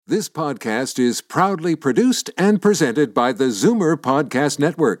This podcast is proudly produced and presented by the Zoomer Podcast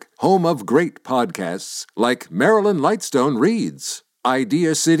Network, home of great podcasts like Marilyn Lightstone Reads,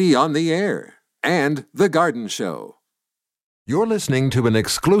 Idea City on the Air, and The Garden Show. You're listening to an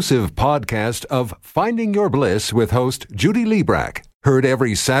exclusive podcast of Finding Your Bliss with host Judy Liebrack, heard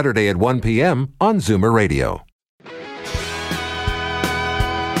every Saturday at 1 p.m. on Zoomer Radio.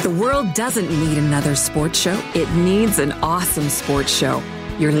 The world doesn't need another sports show. It needs an awesome sports show.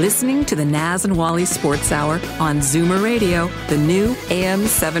 You're listening to the Naz and Wally Sports Hour on Zoomer Radio, the new AM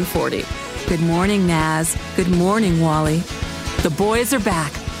 740. Good morning, Naz. Good morning, Wally. The boys are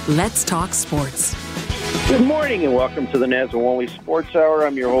back. Let's talk sports. Good morning and welcome to the Naz and Wally Sports Hour.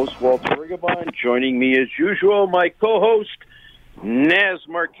 I'm your host, Walter Rigabon. Joining me as usual, my co-host, Naz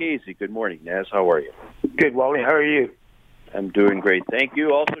Marchese. Good morning, Naz. How are you? Good, Wally. How are you? I'm doing great. Thank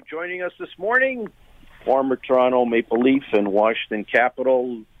you. Also joining us this morning, former Toronto Maple Leaf and Washington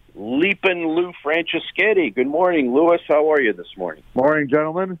Capital, Leapin' Lou Franceschetti. Good morning, Louis. How are you this morning? Morning,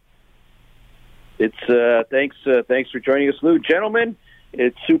 gentlemen. It's thanks for joining us, Lou. Gentlemen,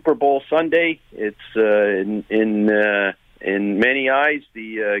 it's Super Bowl Sunday. It's in many eyes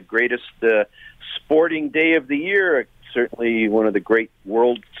the greatest sporting day of the year. Certainly one of the great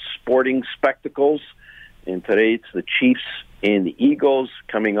world sporting spectacles. And today it's the Chiefs and the Eagles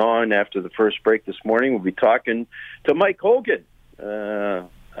coming on after the first break this morning. We'll be talking to Mike Hogan, a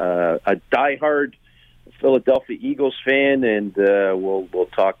diehard Philadelphia Eagles fan, and we'll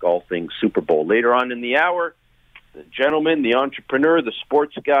talk all things Super Bowl. Later on in the hour, the gentleman, the entrepreneur, the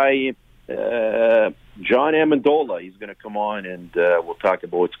sports guy, John Amendola, he's going to come on, and we'll talk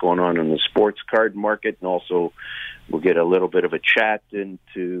about what's going on in the sports card market, and also we'll get a little bit of a chat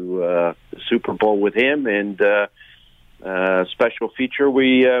into the Super Bowl with him, and special feature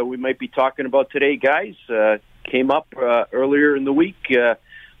we might be talking about today, guys. Came up earlier in the week.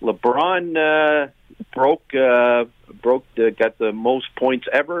 LeBron got the most points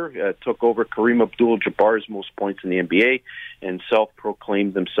ever. Took over Kareem Abdul-Jabbar's most points in the NBA, and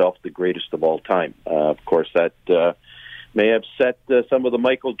self-proclaimed himself the greatest of all time. Of course, that may upset some of the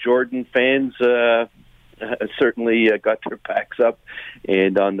Michael Jordan fans. Certainly got their backs up.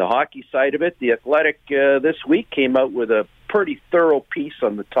 And on the hockey side of it, The Athletic this week came out with a pretty thorough piece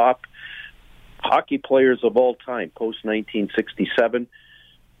on the top hockey players of all time, post-1967.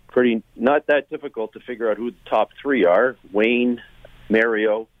 Pretty not that difficult to figure out who the top three are: Wayne,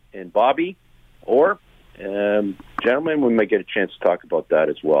 Mario, and Bobby. Or, gentlemen, we might get a chance to talk about that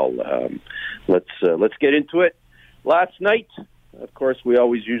as well. Let's get into it. Last night, of course, we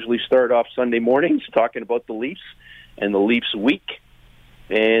always usually start off Sunday mornings talking about the Leafs and the Leafs week.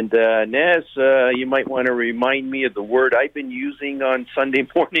 And Naz, you might want to remind me of the word I've been using on Sunday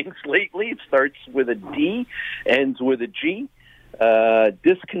mornings lately. It starts with a D, ends with a G.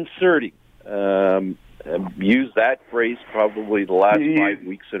 Disconcerting. I've used that phrase probably the last 5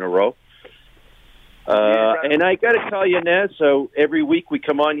 weeks in a row. And I got to tell you, Naz, so every week we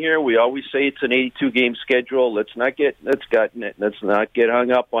come on here, we always say it's an 82-game schedule. Let's not get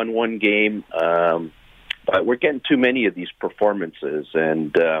hung up on one game. But we're getting too many of these performances,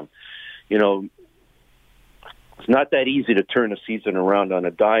 and it's not that easy to turn a season around on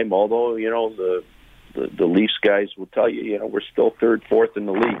a dime. Although the Leafs guys will tell you, we're still third, fourth in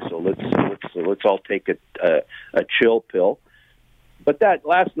the league. So let's all take a chill pill. But that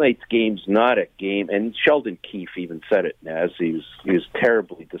last night's game's not a game, and Sheldon Keefe even said it, Naz. He was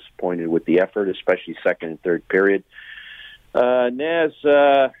terribly disappointed with the effort, especially second and third period. Naz,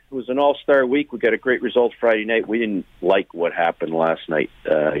 it was an all-star week. We got a great result Friday night. We didn't like what happened last night.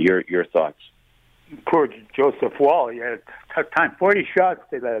 Your thoughts? Poor Joseph Wall. He had a tough time. 40 shots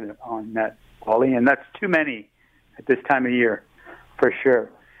they let on net, Wally, and that's too many at this time of year, for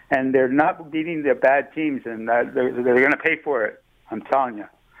sure. And they're not beating the bad teams, and they're going to pay for it. I'm telling you.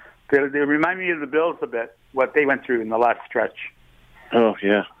 They remind me of the Bills a bit, what they went through in the last stretch. Oh,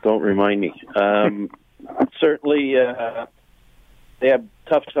 yeah. Don't remind me. Certainly, they have a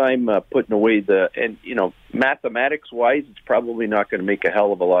tough time putting away mathematics-wise, it's probably not going to make a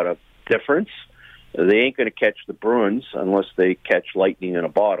hell of a lot of difference. They ain't going to catch the Bruins unless they catch lightning in a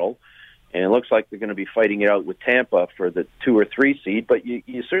bottle. And it looks like they're going to be fighting it out with Tampa for the 2 or 3 seed, but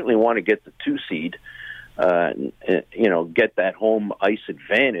you certainly want to get the 2 seed. Get that home ice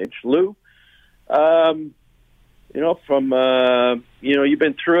advantage. Lou, you've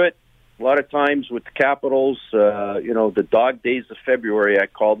been through it a lot of times with the Capitals, the dog days of February, I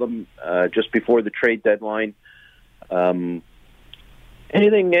call them, just before the trade deadline.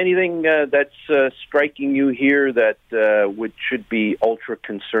 Anything that's striking you here that should be ultra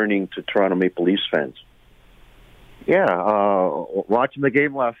concerning to Toronto Maple Leafs fans? Yeah, watching the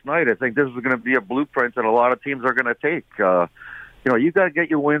game last night, I think this is going to be a blueprint that a lot of teams are going to take. You got to get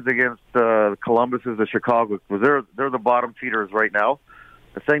your wins against Columbus's, the Chicago, because they're the bottom feeders right now.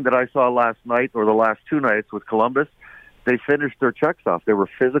 The thing that I saw last night, or the last two nights with Columbus, they finished their checks off. They were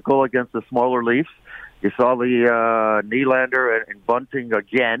physical against the smaller Leafs. You saw the Nylander and Bunting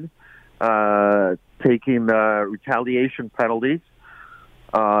again taking retaliation penalties.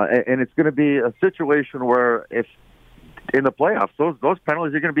 And it's going to be a situation where, if in the playoffs, those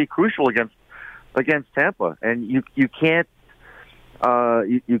penalties are going to be crucial against Tampa, and you can't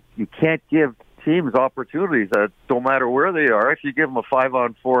you can't give teams opportunities that don't matter where they are. If you give them a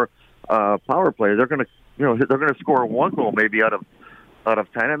 5-on-4 power play, they're going to score one goal maybe out of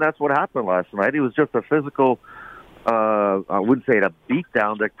 10, and that's what happened last night. It was just a physical, I wouldn't say it a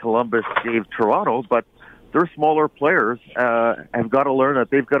beatdown that Columbus gave Toronto, but their smaller players have got to learn that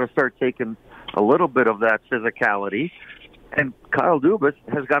they've got to start taking a little bit of that physicality, and Kyle Dubas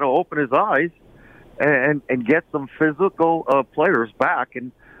has got to open his eyes and get some physical players back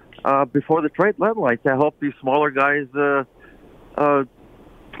and before the trade deadline to help these smaller guys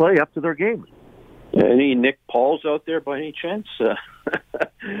play up to their game. Any Nick Pauls out there by any chance?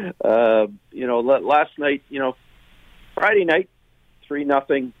 Last night, Friday night,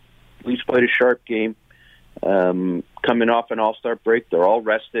 3-0. Leafs played a sharp game. Coming off an all-star break, they're all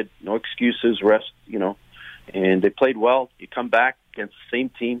rested, no excuses, rest, and they played well. You come back against the same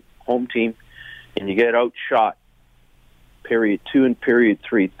team, home team, and you get outshot, period 2 and period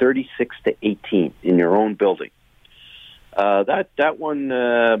 3, 36-18 in your own building. That one,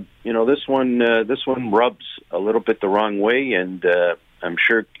 this one rubs a little bit the wrong way, and I'm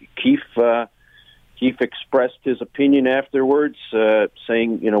sure Keefe expressed his opinion afterwards,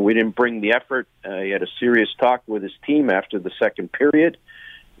 saying, we didn't bring the effort. He had a serious talk with his team after the second period.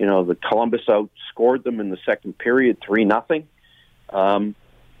 The Columbus outscored them in the second period 3-0.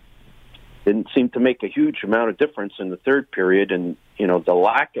 Didn't seem to make a huge amount of difference in the third period, and the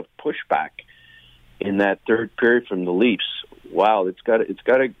lack of pushback in that third period from the Leafs. Wow, it's got to get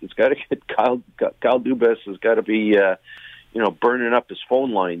Kyle Dubas has got to be burning up his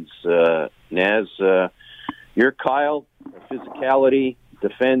phone lines. Naz, you're Kyle, physicality,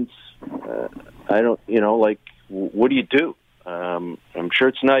 defense. What do you do? I'm sure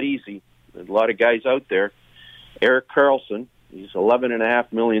it's not easy. There's a lot of guys out there. Erik Karlsson, he's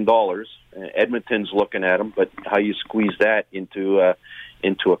 $11.5 million. Edmonton's looking at him, but how you squeeze that into a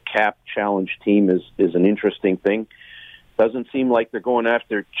cap challenge team is an interesting thing. Doesn't seem like they're going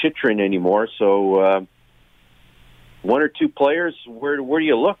after Chychrun anymore. So one or two players, where do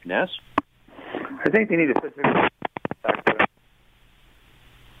you look, Naz? I think they need a physical factor.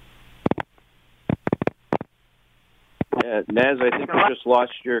 Naz, I think you just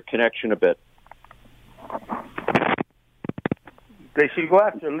lost your connection a bit. They should go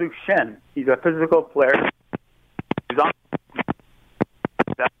after Luke Schenn. He's a physical player. He's on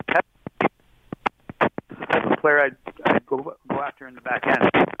a player I'd go after in the back end.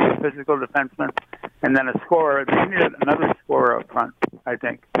 Physical defenseman, and then a scorer. They need another scorer up front, I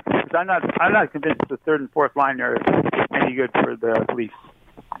think. Because I'm not convinced the third and fourth line are any good for the Leafs.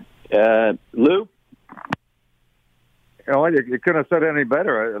 Lou? You couldn't have said it any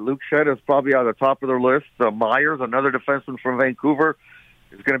better. Luke Schenn is probably on the top of their list. Myers, another defenseman from Vancouver,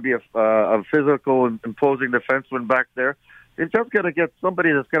 is going to be a physical and imposing defenseman back there. They've just got to get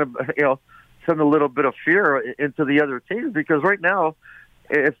somebody that's going to, send a little bit of fear into the other teams, because right now,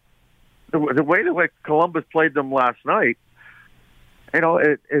 if the way that Columbus played them last night,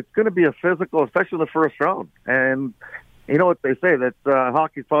 it's going to be a physical, especially in the first round. And you know what they say, that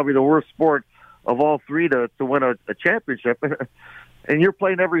hockey's probably the worst sport of all three to win a championship. And you're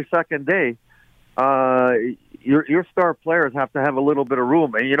playing every second day. Your star players have to have a little bit of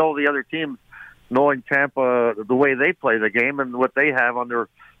room. And the other teams, knowing Tampa, the way they play the game and what they have on their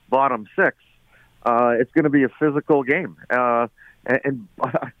bottom six, it's going to be a physical game. And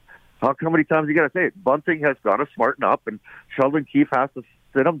how many times you got to say it? Bunting has got to smarten up, and Sheldon Keefe has to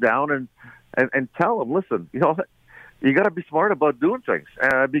sit him down and tell him, listen, you got to be smart about doing things,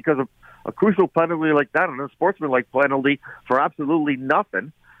 because a crucial penalty like that, and a sportsman-like penalty for absolutely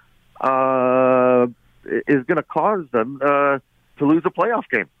nothing, is going to cause them to lose a playoff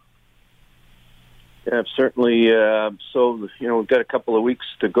game. Yeah, certainly. So we've got a couple of weeks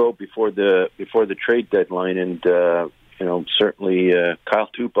to go before the trade deadline, and certainly Kyle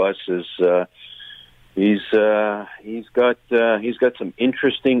Dubas is he's got some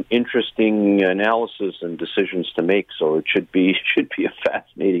interesting analysis and decisions to make. So it should be a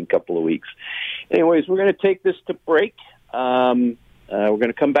fascinating couple of weeks. Anyways, we're going to take this to break. We're going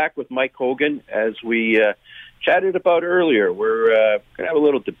to come back with Mike Hogan as we chatted about earlier, we're going to have a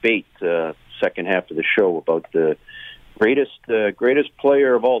little debate second half of the show about the greatest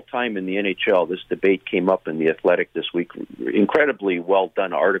player of all time in the NHL. This debate came up in The Athletic this week. Incredibly well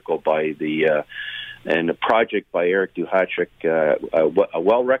done article by and a project by Eric Duhatschek.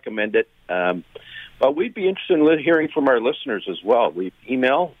 Well recommended. But we'd be interested in hearing from our listeners as well. If you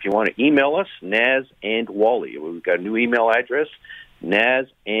want to email us, Naz and Wally. We've got a new email address, Naz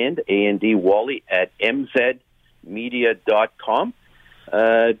and A-N-D Wally at mzmedia.com.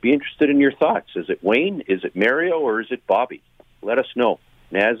 Be interested in your thoughts. Is it Wayne? Is it Mario? Or is it Bobby? Let us know.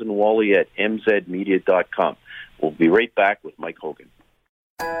 Naz and Wally at mzmedia.com. We'll be right back with Mike Hogan.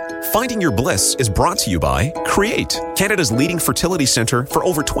 Finding Your Bliss is brought to you by Create, Canada's leading fertility centre for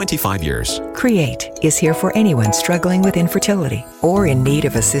over 25 years. Create is here for anyone struggling with infertility or in need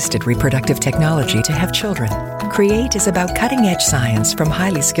of assisted reproductive technology to have children. Create is about cutting-edge science from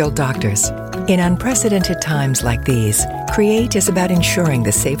highly skilled doctors. In unprecedented times like these, Create is about ensuring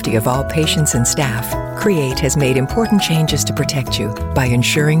the safety of all patients and staff. Create has made important changes to protect you by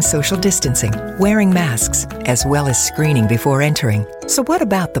ensuring social distancing, wearing masks, as well as screening before entering. So what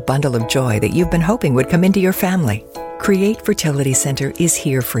about the bundle of joy that you've been hoping would come into your family? Create Fertility Center is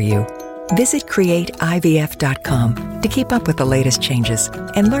here for you. Visit CreateIVF.com to keep up with the latest changes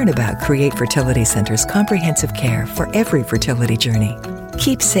and learn about Create Fertility Center's comprehensive care for every fertility journey.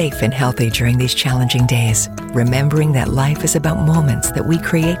 Keep safe and healthy during these challenging days, remembering that life is about moments that we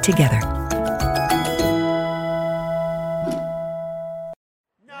create together.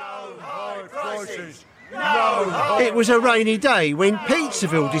 It was a rainy day when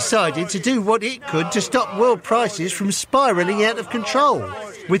Pizzaville decided to do what it could to stop world prices from spiralling out of control.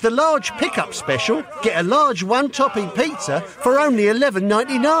 With the large pickup special, get a large one-topping pizza for only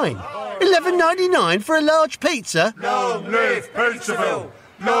 $11.99. $11.99 for a large pizza? Long live Pizzaville!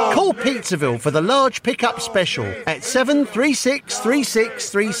 Call Pizzaville for the large pickup special at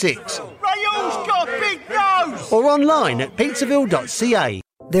 736-3636. Rayul's got big nose! Or online at pizzaville.ca.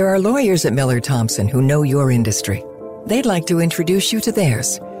 There are lawyers at Miller Thompson who know your industry. They'd like to introduce you to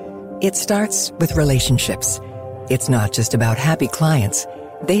theirs. It starts with relationships. It's not just about happy clients.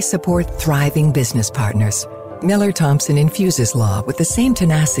 They support thriving business partners. Miller Thompson infuses law with the same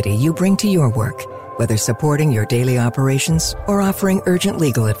tenacity you bring to your work, whether supporting your daily operations or offering urgent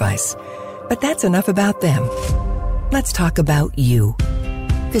legal advice. But that's enough about them. Let's talk about you.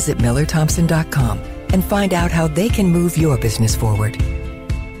 Visit MillerThompson.com and find out how they can move your business forward.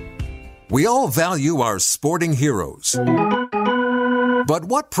 We all value our sporting heroes. But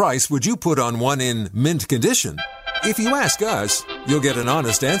what price would you put on one in mint condition? If you ask us, you'll get an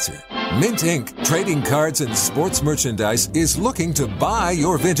honest answer. Mint Inc., trading cards and sports merchandise, is looking to buy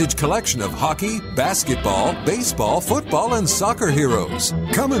your vintage collection of hockey, basketball, baseball, football, and soccer heroes.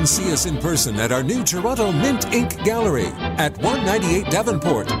 Come and see us in person at our new Toronto Mint Inc. Gallery at 198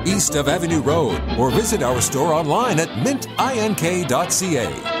 Davenport, east of Avenue Road, or visit our store online at mintink.ca.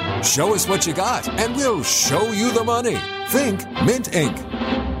 Show us what you got, and we'll show you the money. Think Mint Inc.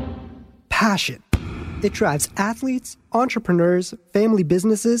 Passion. It drives athletes, entrepreneurs, family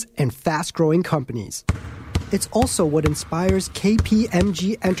businesses, and fast-growing companies. It's also what inspires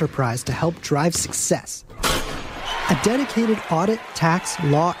KPMG Enterprise to help drive success. A dedicated audit, tax,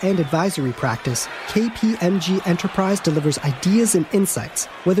 law, and advisory practice, KPMG Enterprise delivers ideas and insights,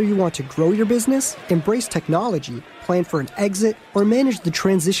 whether you want to grow your business, embrace technology, plan for an exit, or manage the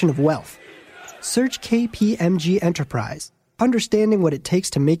transition of wealth. Search KPMG Enterprise, understanding what it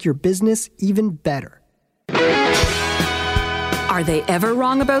takes to make your business even better. Are they ever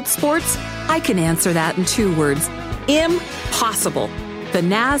wrong about sports? I can answer that in 2 words. Impossible. The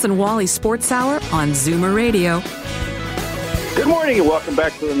Naz and Wally Sports Hour on Zoomer Radio. Good morning and welcome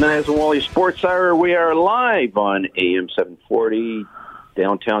back to the Naz and Wally Sports Hour. We are live on AM 740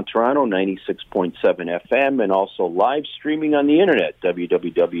 downtown Toronto, 96.7 FM, and also live streaming on the internet,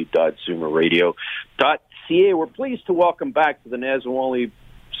 www.zoomerradio.ca. We're pleased to welcome back to the Naz and Wally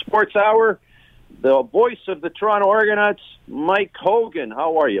Sports Hour the voice of the Toronto Argonauts, Mike Hogan.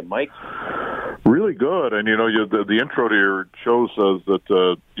 How are you, Mike? Really good. And, the intro to your show says that,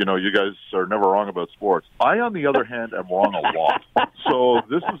 you guys are never wrong about sports. I, on the other hand, am wrong a lot. So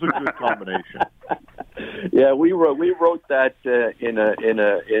this is a good combination. Yeah, we wrote that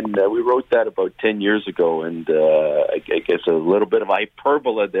we wrote that about 10 years ago, and I guess a little bit of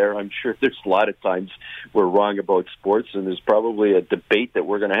hyperbole there. I'm sure there's a lot of times we're wrong about sports, and there's probably a debate that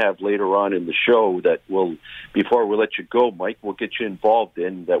we're going to have later on in the show that will, before we let you go, Mike, we'll get you involved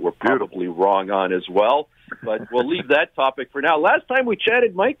in that we're probably wrong on as well. But we'll leave that topic for now. Last time we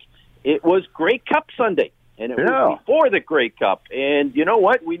chatted, Mike, it was Grey Cup Sunday. and it was before the Grey Cup. And you know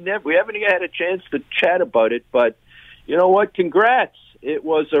what? We haven't had a chance to chat about it, but you know what? Congrats. It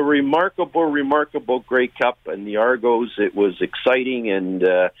was a remarkable Grey Cup, and the Argos. It was exciting, and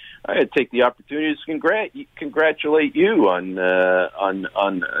I had to take the opportunity to congratulate you on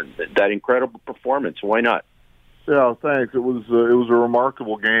that incredible performance. Why not? Yeah, thanks. It was a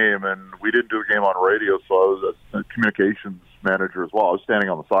remarkable game, and we didn't do a game on radio, so I was a communications manager as well. I was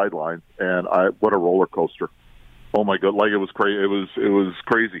standing on the sidelines, and what a roller coaster! Oh my God, like it was crazy. It was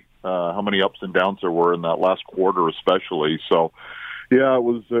crazy how many ups and downs there were in that last quarter, especially. So. Yeah, it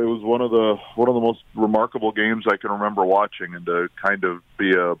was one of the most remarkable games I can remember watching, and to kind of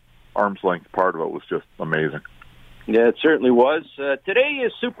be a arm's length part of it was just amazing. Yeah, it certainly was. Today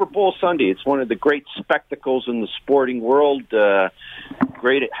is Super Bowl Sunday. It's one of the great spectacles in the sporting world.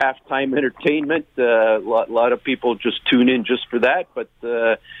 Great at halftime entertainment. A lot of people just tune in just for that, but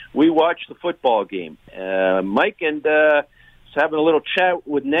we watch the football game. Mike and was having a little chat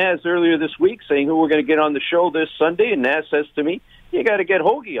with Naz earlier this week, saying who we're going to get on the show this Sunday, and Naz says to me, "You got to get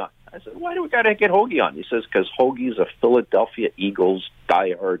Hoagie on." I said, "Why do we got to get Hoagie on?" He says, "Because Hoagie's a Philadelphia Eagles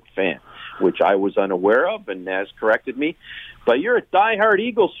diehard fan," which I was unaware of, and Naz corrected me. But you're a diehard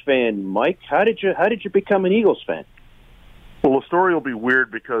Eagles fan, Mike. How did you become an Eagles fan? Well, the story will be weird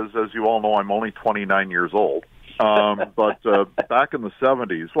because, as you all know, I'm only 29 years old. But back in the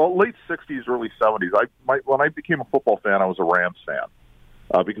 70s, well, late 60s, early 70s, when I became a football fan, I was a Rams fan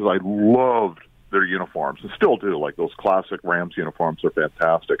because I loved their uniforms, and still do. Like those classic Rams uniforms are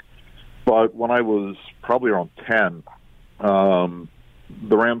fantastic. But when I was probably around 10,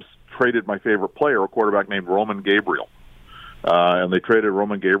 the Rams traded my favorite player, a quarterback named Roman Gabriel. And they traded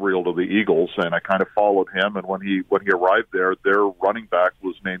Roman Gabriel to the Eagles, and I kind of followed him. And when he arrived there, their running back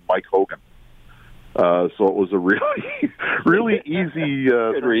was named Mike Hogan. So it was a really easy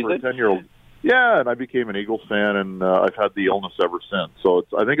thing for a 10-year-old. Yeah, and I became an Eagles fan, and I've had the illness ever since. So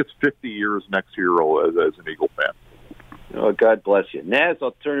I think it's 50 years next year as an Eagle fan. Oh, God bless you. Naz,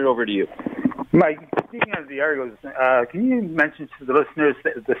 I'll turn it over to you. Mike, speaking of the Argos, can you mention to the listeners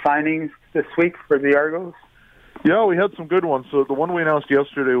the signings this week for the Argos? Yeah, we had some good ones. So the one we announced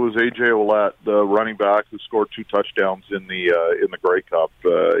yesterday was A.J. Ouellette, the running back who scored 2 touchdowns in the Grey Cup.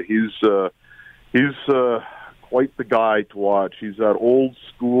 He's quite the guy to watch. He's that old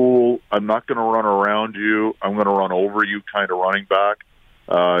school, I'm not going to run around you, I'm going to run over you kind of running back.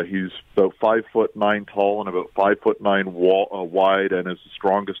 He's about 5'9" tall and about 5'9" wide, and is the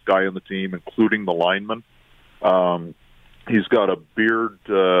strongest guy on the team, including the linemen. He's got a beard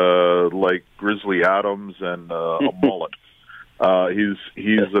like Grizzly Adams and a mullet.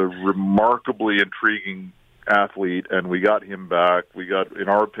 He's a remarkably intriguing athlete, and we got him back. We got, in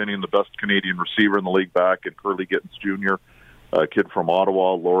our opinion, the best Canadian receiver in the league back in Curly Gittins Jr., a kid from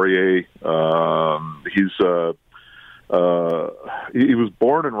Ottawa, Laurier. He was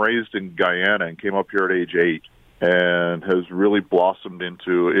born and raised in Guyana and came up here at age 8 and has really blossomed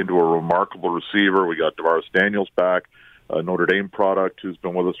into a remarkable receiver. We got Davaris Daniels back, a Notre Dame product who's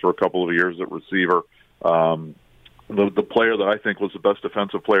been with us for a couple of years at receiver. The player that I think was the best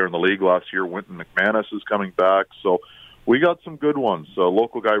defensive player in the league last year, Wynton McManus, is coming back. So we got some good ones.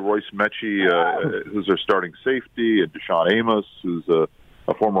 Local guy Royce Mechie, who's our starting safety, and Deshaun Amos, who's a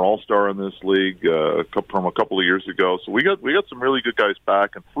former All-Star in this league from a couple of years ago. So we got some really good guys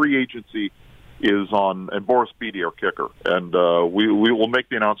back, and free agency is on, and Boris Beatty, our kicker. And we will make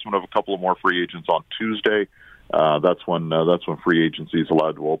the announcement of a couple of more free agents on Tuesday. That's when free agency is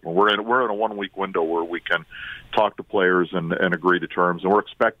allowed to open. We're in a 1-week window where we can talk to players and agree to terms, and we're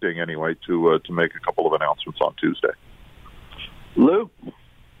expecting anyway to make a couple of announcements on Tuesday. Lou,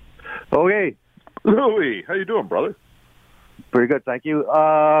 okay, Louie, how you doing, brother? Pretty good, thank you.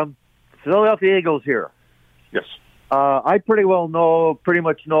 Philadelphia Eagles here. Yes. I pretty much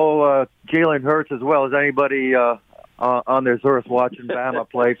know Jalen Hurts as well as anybody on this earth watching Bama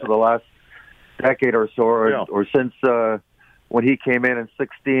play for the last decade or so, or since when he came in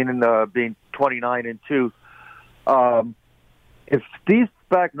 16 and being 29-2. If Steve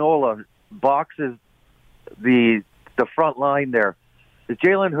Spagnuolo boxes the front line there, is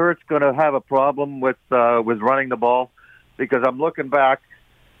Jalen Hurts going to have a problem with running the ball? Because I'm looking back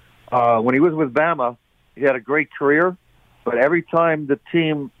when he was with Bama, he had a great career, but every time the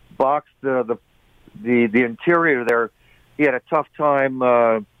team boxed the interior there, he had a tough time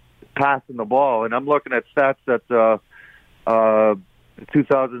passing the ball. And I'm looking at stats that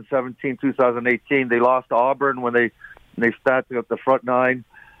 2017, 2018, they lost to Auburn when they started up the front nine.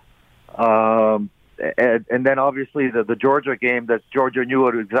 And then obviously the Georgia game, that Georgia knew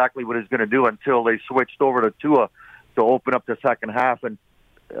exactly what he was going to do until they switched over to Tua to open up the second half and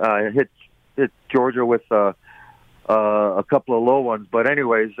hit hit Georgia with a couple of low ones. But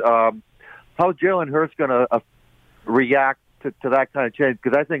anyways, how's Jalen Hurts going to react to that kind of change?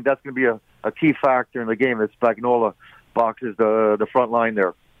 Because I think that's going to be a key factor in the game. That Spagnuolo boxes the front line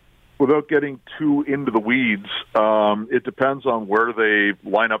there. Without getting too into the weeds, it depends on where they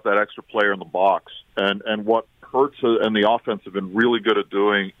line up that extra player in the box. And what Hurts and the offense have been really good at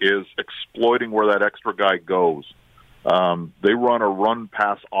doing is exploiting where that extra guy goes. They run a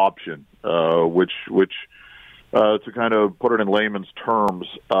run-pass option, which to kind of put it in layman's terms,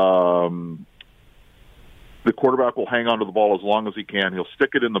 the quarterback will hang on to the ball as long as he can. He'll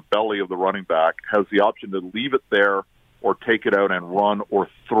stick it in the belly of the running back, has the option to leave it there or take it out and run or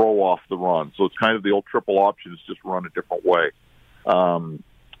throw off the run. So it's kind of the old triple option, it's just run a different way.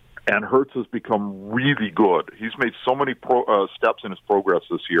 And Hurts has become really good. He's made so many steps in his progress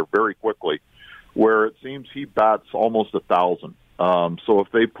this year very quickly, where it seems he bats almost 1,000. So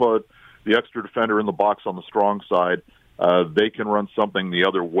if they put the extra defender in the box on the strong side, they can run something the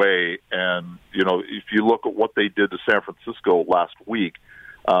other way. And, you know, if you look at what they did to San Francisco last week,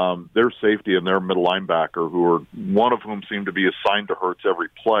 their safety and their middle linebacker, one of whom seemed to be assigned to Hurts every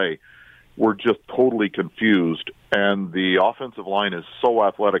play, were just totally confused. And the offensive line is so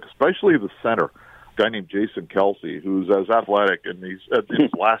athletic, especially the center, a guy named Jason Kelsey, who's as athletic, and he's in his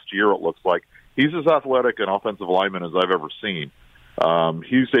last year, it looks like, he's as athletic an offensive lineman as I've ever seen.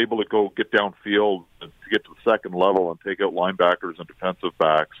 He's able to go get downfield and get to the second level and take out linebackers and defensive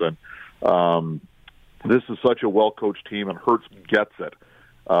backs. And this is such a well-coached team, and Hurts gets it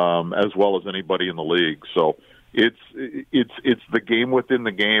as well as anybody in the league. So it's the game within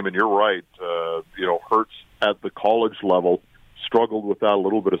the game, and you're right. Hurts at the college level struggled with that a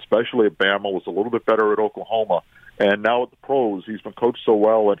little bit, especially at Bama, was a little bit better at Oklahoma. And now at the pros, he's been coached so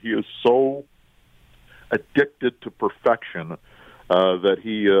well, and he is so addicted to perfection that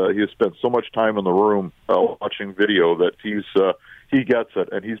he has spent so much time in the room watching video that he gets it,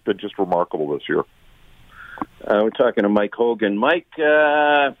 and he's been just remarkable this year. We're talking to Mike Hogan. Mike,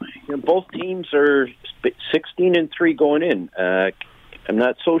 both teams are 16-3 going in. I'm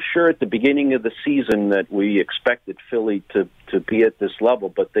not so sure at the beginning of the season that we expected Philly to be at this level,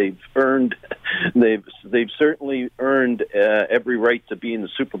 but they've certainly earned every right to be in the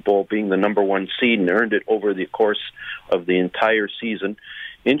Super Bowl, being the number one seed, and earned it over the course of the entire season.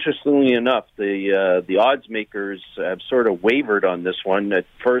 Interestingly enough, the odds makers have sort of wavered on this one. At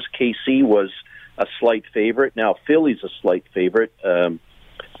first, KC was a slight favorite. Now Philly's a slight favorite.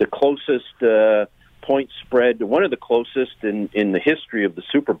 The closest point spread, one of the closest in the history of the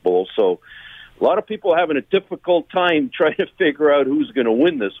Super Bowl. So a lot of people are having a difficult time trying to figure out who's going to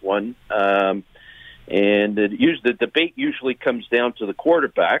win this one. And the debate usually comes down to the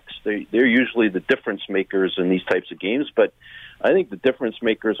quarterbacks. They're usually the difference makers in these types of games. But I think the difference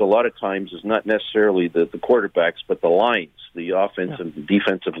makers a lot of times is not necessarily the quarterbacks, but the lines, the offensive and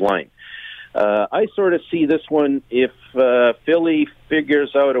defensive line. I sort of see this one, if Philly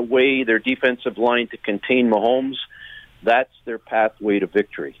figures out a way, their defensive line, to contain Mahomes, that's their pathway to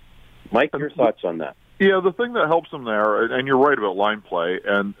victory. Mike, your thoughts on that? Yeah, the thing that helps them there, and you're right about line play,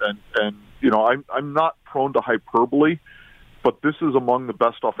 and I'm not prone to hyperbole, but this is among the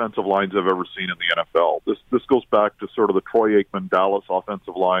best offensive lines I've ever seen in the NFL. This goes back to sort of the Troy Aikman Dallas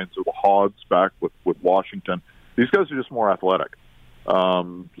offensive lines, or the Hogs back with Washington. These guys are just more athletic.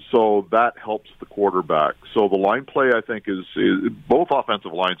 So that helps the quarterback. So the line play, I think, is both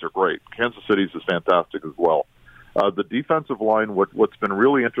offensive lines are great. Kansas City's is fantastic as well. The defensive line, what's been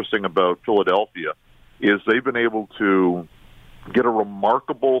really interesting about Philadelphia is they've been able to get a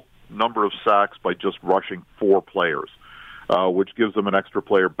remarkable number of sacks by just rushing 4 players, which gives them an extra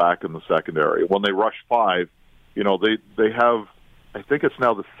player back in the secondary. When they rush 5, they have, I think it's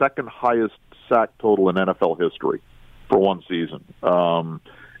now the second highest sack total in NFL history for one season.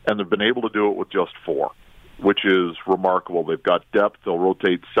 And they've been able to do it with just 4, which is remarkable. They've got depth. They'll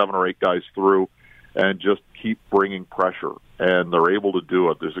rotate 7 or 8 guys through and just keep bringing pressure, and they're able to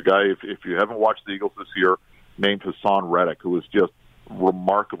do it. There's a guy, if you haven't watched the Eagles this year, named Hassan Reddick, who is just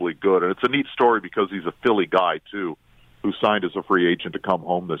remarkably good. And it's a neat story because he's a Philly guy, too, who signed as a free agent to come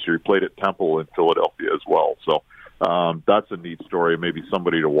home this year. He played at Temple in Philadelphia as well. So that's a neat story, maybe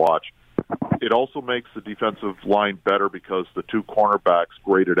somebody to watch. It also makes the defensive line better because the 2 cornerbacks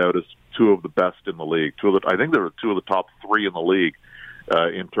graded out as 2 of the best in the league. I think they're 2 of the top 3 in the league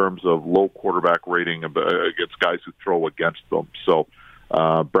in terms of low quarterback rating against guys who throw against them. So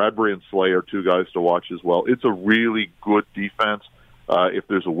Bradbury and Slay are 2 guys to watch as well. It's a really good defense. If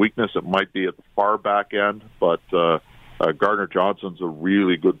there's a weakness, it might be at the far back end, but Gardner Johnson's a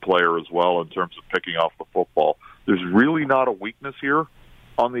really good player as well in terms of picking off the football. There's really not a weakness here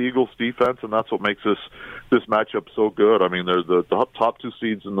on the Eagles defense, and that's what makes this matchup so good. I mean, they're the top two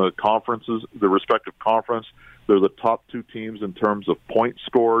seeds in the conferences, the respective conference. They're the top two teams in terms of points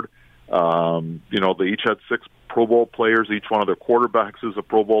scored. They each had 6 Pro Bowl players. Each one of their quarterbacks is a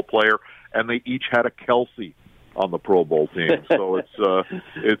Pro Bowl player, and they each had a Kelsey on the Pro Bowl team. So it's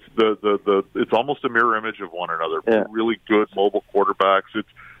almost a mirror image of one another. Yeah. Really good mobile quarterbacks.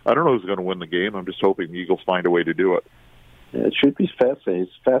 I don't know who's going to win the game. I'm just hoping the Eagles find a way to do it. Yeah, it should be fascinating.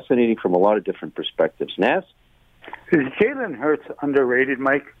 It's fascinating from a lot of different perspectives. Naz? Is Jalen Hurts underrated,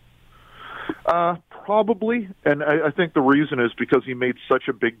 Mike? Probably, and I think the reason is because he made such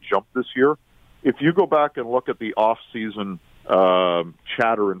a big jump this year. If you go back and look at the off-season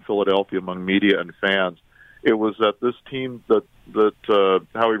chatter in Philadelphia among media and fans, it was that this team that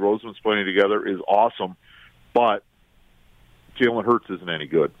Howie Roseman's putting together is awesome, but Jalen Hurts isn't any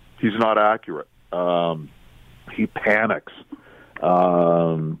good. He's not accurate. He panics.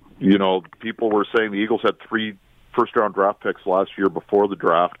 People were saying the Eagles had 3 first-round draft picks last year before the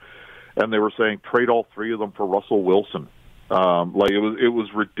draft, and they were saying trade all 3 of them for Russell Wilson. It was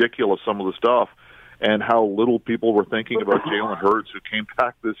ridiculous, some of the stuff, and how little people were thinking about Jalen Hurts, who came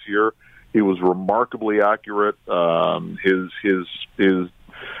back this year. He was remarkably accurate. His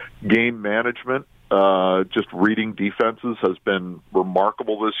game management, just reading defenses, has been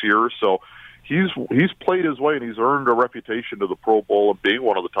remarkable this year. So he's played his way, and he's earned a reputation to the Pro Bowl of being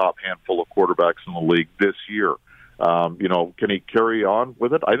one of the top handful of quarterbacks in the league this year. Can he carry on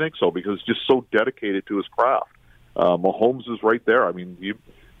with it? I think so, because he's just so dedicated to his craft. Mahomes is right there. I mean,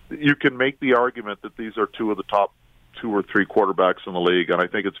 you can make the argument that these are 2 of the top 2 or 3 quarterbacks in the league, and I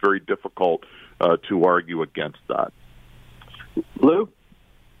think it's very difficult to argue against that. Lou?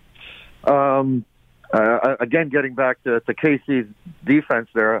 Again, getting back to KC's defense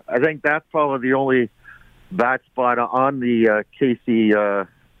there, I think that's probably the only bad spot on the KC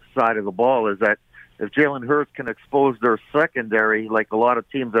side of the ball, is that if Jalen Hurts can expose their secondary like a lot of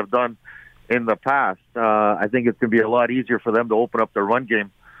teams have done in the past, I think it's going to be a lot easier for them to open up their run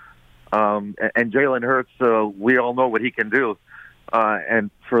game. And Jalen Hurts, we all know what he can do.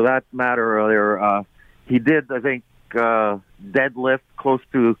 And for that matter, he did, I think, deadlift close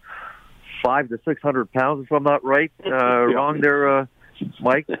to 500 to 600 pounds, if I'm not right, wrong there,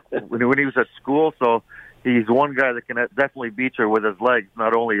 Mike, when he was at school. So he's one guy that can definitely beat you with his legs,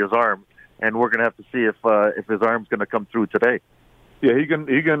 not only his arm. And we're going to have to see if his arm's going to come through today. Yeah, he can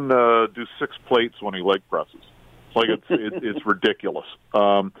do 6 plates when he leg presses. It's ridiculous.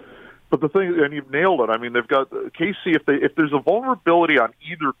 But the thing, and you've nailed it. I mean, they've got KC. If there's a vulnerability on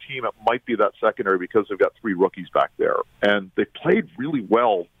either team, it might be that secondary, because they've got 3 rookies back there, and they played really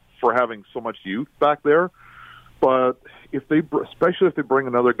well for having so much youth back there. But especially if they bring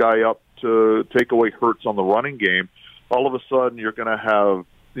another guy up to take away Hurts on the running game, all of a sudden you're going to have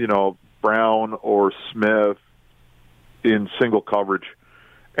Brown or Smith in single coverage,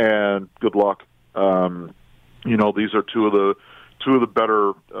 and good luck. These are two of the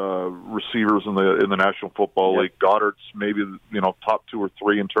better receivers in the National Football League. Goddard's maybe top 2 or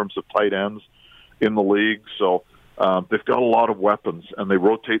 3 in terms of tight ends in the league. So they've got a lot of weapons, and they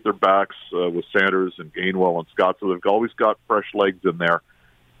rotate their backs with Sanders and Gainwell and Scott. So they've always got fresh legs in there.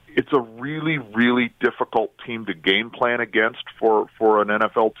 It's a really, really difficult team to game plan against for an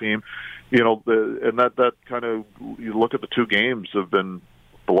NFL team. That kind of, you look at the 2 games have been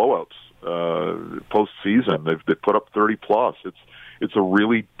blowouts postseason. They've put up 30 plus. It's a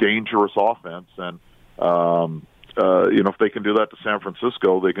really dangerous offense, and if they can do that to San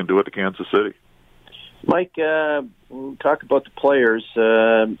Francisco, they can do it to Kansas City. Mike, we'll talk about the players.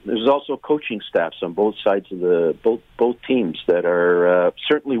 There's also coaching staffs on both sides of both teams that are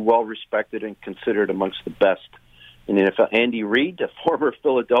certainly well respected and considered amongst the best in the NFL. Andy Reid, a former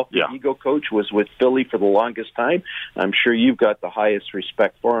Philadelphia Eagle coach, was with Philly for the longest time. I'm sure you've got the highest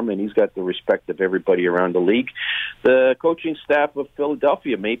respect for him, and he's got the respect of everybody around the league. The coaching staff of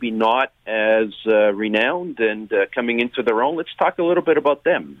Philadelphia, maybe not as renowned and coming into their own. Let's talk a little bit about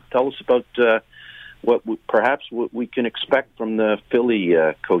them. Tell us about what we can expect from the Philly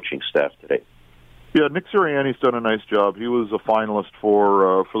coaching staff today. Yeah, Nick Sirianni's done a nice job. He was a finalist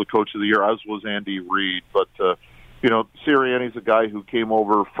for the Coach of the Year, as was Andy Reid. But Sirianni's a guy who came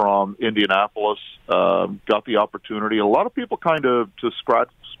over from Indianapolis, got the opportunity. A lot of people kind of just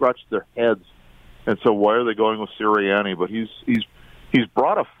scratched their heads and so why are they going with Sirianni? But he's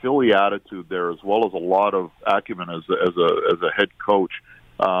brought a Philly attitude there, as well as a lot of acumen as a head coach.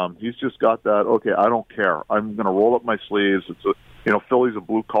 He's just got that. Okay, I don't care. I'm going to roll up my sleeves. Philly's a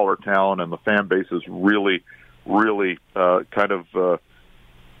blue collar town, and the fan base is really, really kind of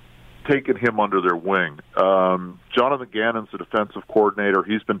taken him under their wing. Jonathan Gannon's the defensive coordinator.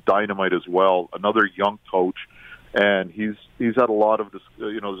 He's been dynamite as well. Another young coach, and he's had a lot of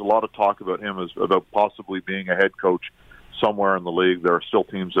there's a lot of talk about him about possibly being a head coach somewhere in the league. There are still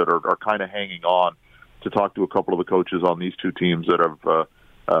teams that are kind of hanging on to talk to a couple of the coaches on these two teams that have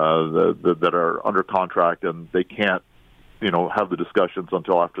that are under contract, and they can't have the discussions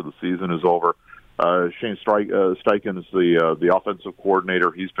until after the season is over. Shane Steichen is the offensive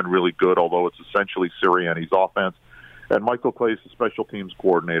coordinator. He's been really good, although it's essentially Sirianni's offense. And Michael Clay is the special teams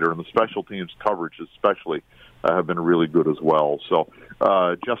coordinator, and the special teams coverage especially have been really good as well. So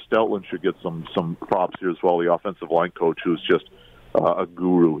Jeff Stoutland should get some props here as well, the offensive line coach, who's just a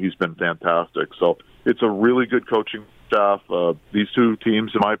guru. He's been fantastic. So it's a really good coaching staff. These two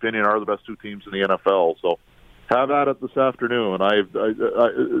teams, in my opinion, are the best two teams in the NFL. So have at it this afternoon. I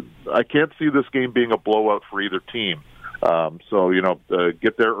can't see this game being a blowout for either team. So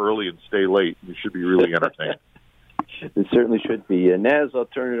get there early and stay late. It should be really entertaining. It certainly should be. Naz, I'll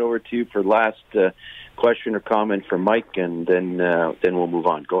turn it over to you for last question or comment from Mike, and then we'll move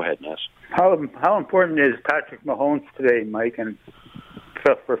on. Go ahead, Naz. How important is Patrick Mahomes today, Mike, and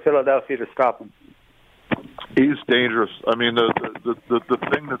for Philadelphia to stop him? He's dangerous. I mean, the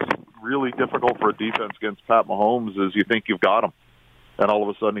thing that's really difficult for a defense against Pat Mahomes is you think you've got him, and all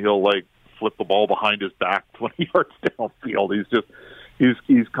of a sudden he'll flip the ball behind his back 20 yards downfield.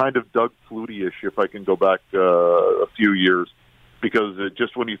 He's kind of Doug Flutie-ish, if I can go back a few years, because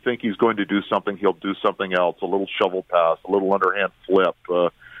just when you think he's going to do something, he'll do something else, a little shovel pass, a little underhand flip,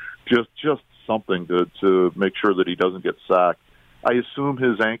 just something to make sure that he doesn't get sacked. I assume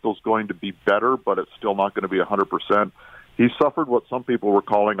his ankle's going to be better, but it's still not going to be 100%. He suffered what some people were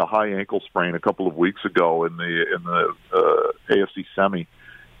calling a high ankle sprain a couple of weeks ago in the AFC semi.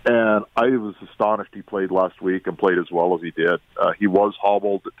 And I was astonished he played last week and played as well as he did. He was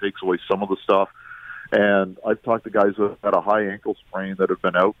hobbled. It takes away some of the stuff. And I've talked to guys who had a high ankle sprain that have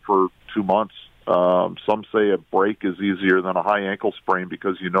been out for 2 months. Some say a break is easier than a high ankle sprain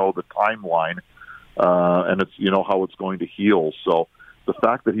because you know the timeline, and it's how it's going to heal. So the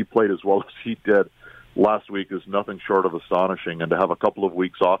fact that he played as well as he did last week is nothing short of astonishing. And to have a couple of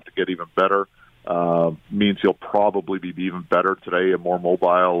weeks off to get even better means he'll probably be even better today and more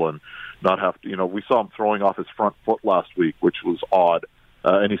mobile and not have to, we saw him throwing off his front foot last week, which was odd,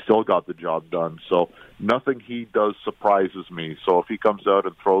 and he still got the job done. So nothing he does surprises me. So if he comes out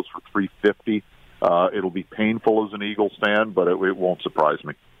and throws for 350, it'll be painful as an Eagles fan, but it won't surprise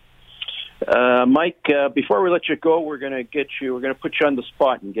me. Mike, before we let you go, we're going to put you on the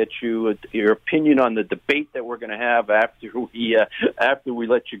spot and get you your opinion on the debate that we're going to have after we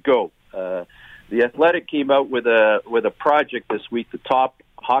let you go. The Athletic came out with a project this week, the top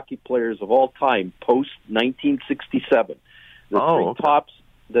hockey players of all time post 1967.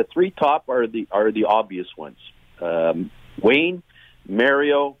 The three top are the obvious ones: Wayne,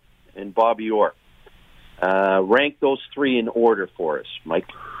 Mario, and Bobby Orr. Rank those three in order for us, Mike.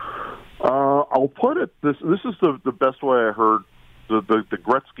 I'll put it this is the best way I heard the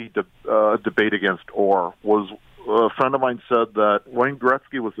Gretzky debate against Orr was. A friend of mine said that Wayne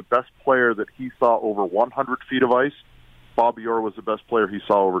Gretzky was the best player that he saw over 100 feet of ice. Bobby Orr was the best player he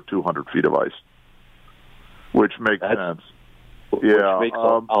saw over 200 feet of ice, which makes sense. Which makes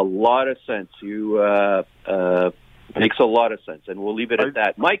a lot of sense. Makes a lot of sense, and we'll leave it at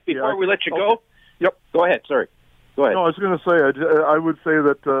that. Mike, before we let you go, yep. Go ahead. Sorry, go ahead. No, I was going to say I would say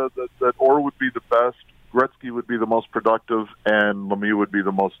that Orr would be the best, Gretzky would be the most productive, and Lemieux would be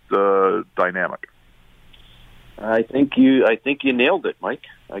the most dynamic. I think you nailed it, Mike.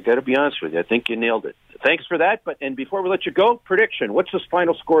 I got to be honest with you. I think you nailed it. Thanks for that. And before we let you go, prediction. What's the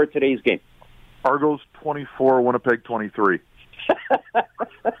final score of today's game? Argos 24, Winnipeg 23.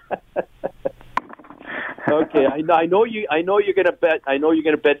 Okay, I know you're going to bet. I know you're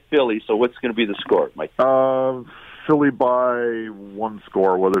going to bet Philly. So what's going to be the score, Mike? Philly by one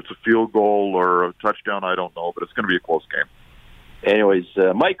score, whether it's a field goal or a touchdown, I don't know, but it's going to be a close game. Anyways,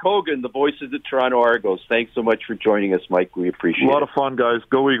 Mike Hogan, the voice of the Toronto Argos. Thanks so much for joining us, Mike. We appreciate it. A lot of fun, guys.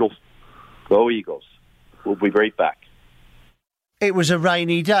 Go Eagles. Go Eagles. We'll be right back. It was a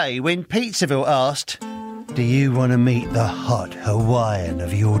rainy day when Pizzaville asked, "Do you want to meet the hot Hawaiian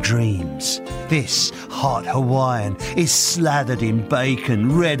of your dreams?" This hot Hawaiian is slathered in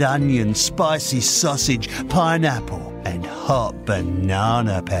bacon, red onion, spicy sausage, pineapple, and hot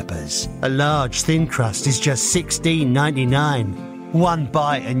banana peppers. A large thin crust is just $16.99. One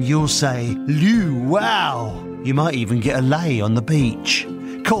bite and you'll say, "Lou, wow!" You might even get a lay on the beach.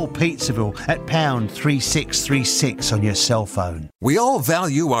 Call Pizzaville at pound 3636 on your cell phone. We all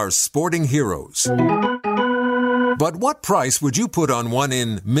value our sporting heroes. But what price would you put on one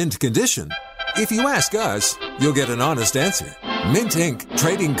in mint condition? If you ask us, you'll get an honest answer. Mint Inc.,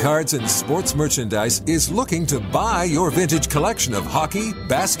 trading cards and sports merchandise, is looking to buy your vintage collection of hockey,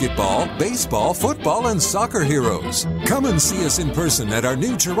 basketball, baseball, football, and soccer heroes. Come and see us in person at our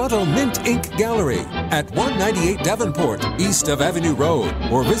new Toronto Mint Inc. Gallery at 198 Davenport, east of Avenue Road,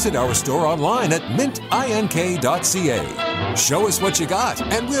 or visit our store online at mintink.ca. Show us what you got,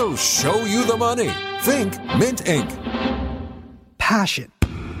 and we'll show you the money. Think Mint Inc. Passion.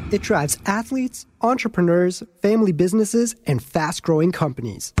 It drives athletes, entrepreneurs, family businesses, and fast-growing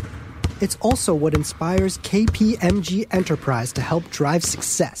companies. It's also what inspires KPMG Enterprise to help drive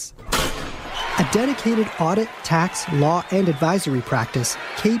success. A dedicated audit, tax, law, and advisory practice,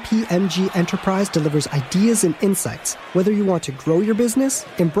 KPMG Enterprise delivers ideas and insights. Whether you want to grow your business,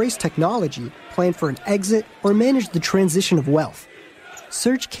 embrace technology, plan for an exit, or manage the transition of wealth.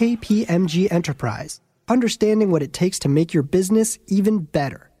 Search KPMG Enterprise, understanding what it takes to make your business even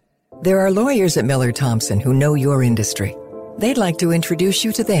better. There are lawyers at Miller Thompson who know your industry. They'd like to introduce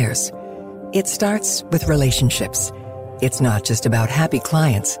you to theirs. It starts with relationships. It's not just about happy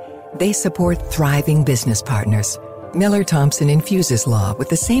clients. They support thriving business partners. Miller Thompson infuses law with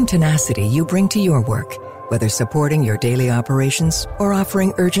the same tenacity you bring to your work, whether supporting your daily operations or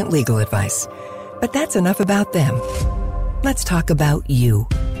offering urgent legal advice. But that's enough about them. Let's talk about you.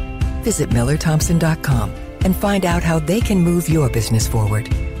 Visit MillerThompson.com and find out how they can move your business forward.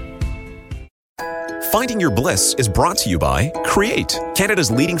 Finding Your Bliss is brought to you by Create, Canada's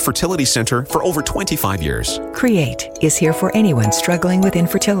leading fertility centre for over 25 years. Create is here for anyone struggling with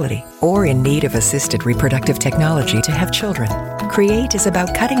infertility or in need of assisted reproductive technology to have children. Create is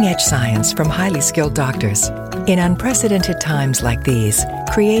about cutting-edge science from highly skilled doctors. In unprecedented times like these,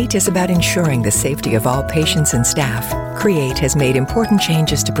 Create is about ensuring the safety of all patients and staff. Create has made important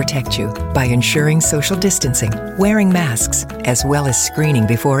changes to protect you by ensuring social distancing, wearing masks, as well as screening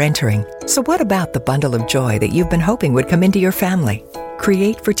before entering. So what about the bundle of joy that you've been hoping would come into your family?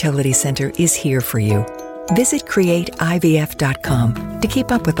 Create Fertility Center is here for you. Visit CreateIVF.com to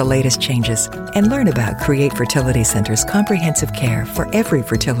keep up with the latest changes and learn about Create Fertility Center's comprehensive care for every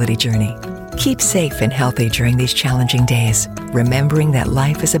fertility journey. Keep safe and healthy during these challenging days, remembering that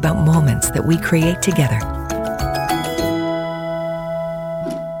life is about moments that we create together.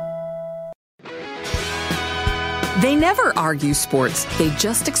 They never argue sports. They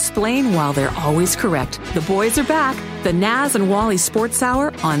just explain while they're always correct. The boys are back. The Naz and Wally Sports Hour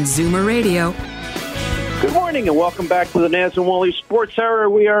on Zoomer Radio. Good morning and welcome back to the Naz and Wally Sports Hour.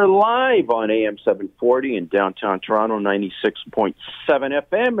 We are live on AM 740 in downtown Toronto, 96.7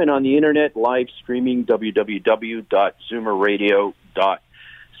 FM, and on the internet live streaming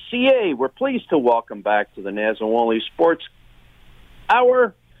www.zoomerradio.ca. We're pleased to welcome back to the Naz and Wally Sports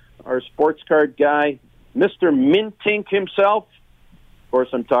Hour our sports card guy, Mr. Mint Inc. himself. Of course,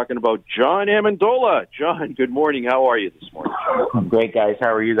 I'm talking about John Amendola. John, good morning. How are you this morning? I'm great, guys.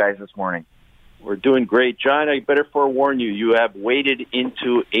 How are you guys this morning? We're doing great. John, I better forewarn you, you have waded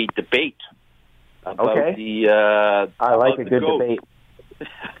into a debate about the I like a good debate.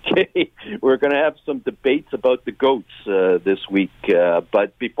 Okay, we're going to have some debates about the GOATs this week.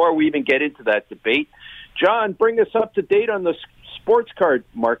 But before we even get into that debate, John, bring us up to date on the sports card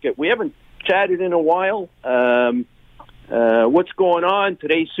market. We haven't chatted in a while. What's going on?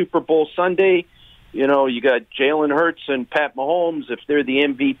 Today's Super Bowl Sunday. You know, you got Jalen Hurts and Pat Mahomes. If they're the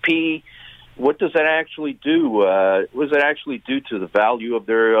MVP, what does that actually do? What does that actually do to the value of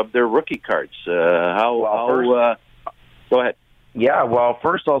their rookie cards? Go ahead. Yeah, well,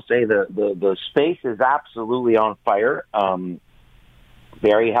 first I'll say the space is absolutely on fire.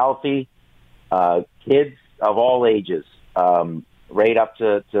 Very healthy. Kids of all ages, right up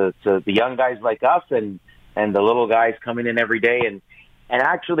to the young guys like us and the little guys coming in every day. And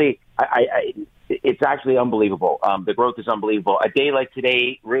actually, it's actually unbelievable. The growth is unbelievable. A day like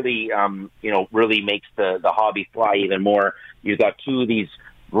today really, really makes the hobby fly even more. You've got two of these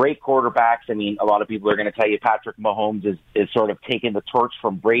great quarterbacks. I mean, a lot of people are going to tell you Patrick Mahomes is sort of taking the torch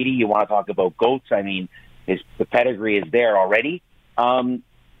from Brady. You want to talk about GOATs. I mean, the pedigree is there already.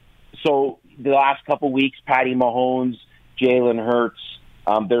 So the last couple weeks, Patty Mahomes, Jalen Hurts,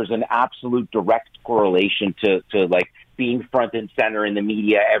 there's an absolute direct correlation to like being front and center in the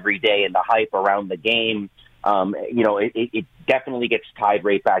media every day and the hype around the game. It definitely gets tied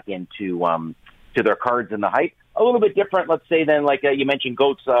right back into to their cards and the hype. A little bit different, let's say, than like you mentioned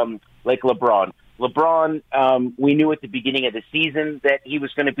GOATs like LeBron. LeBron, we knew at the beginning of the season that he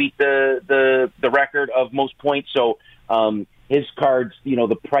was going to beat the record of most points. So his cards,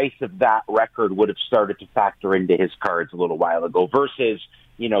 the price of that record would have started to factor into his cards a little while ago versus,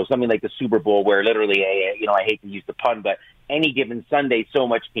 something like the Super Bowl where literally, I hate to use the pun, but any given Sunday, so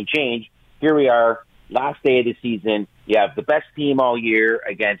much can change. Here we are, last day of the season. You have the best team all year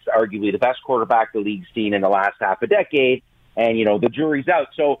against arguably the best quarterback the league's seen in the last half a decade, and, the jury's out.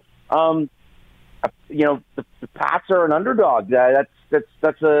 So, the Pats are an underdog.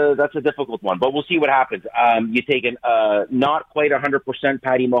 That's a difficult one, but we'll see what happens. You take not quite 100%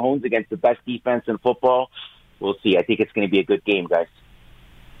 Patty Mahomes against the best defense in football. We'll see. I think it's going to be a good game, guys.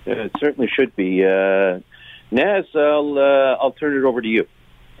 It certainly should be. Naz, I'll turn it over to you.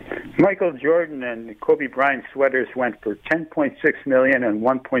 Michael Jordan and Kobe Bryant sweaters went for $10.6 million and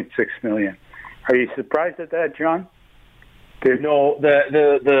 $1.6 million. Are you surprised at that, John? No,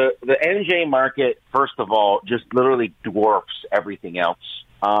 the NJ market, first of all, just literally dwarfs everything else.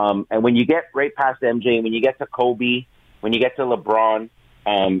 And when you get right past MJ, when you get to Kobe, when you get to LeBron,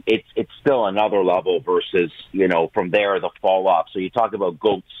 it's still another level versus, from there, the fall off. So you talk about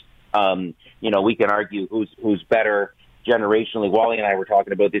GOATs, we can argue who's better generationally. Wally and I were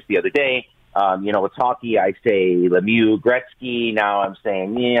talking about this the other day. It's hockey. I say Lemieux, Gretzky. Now I'm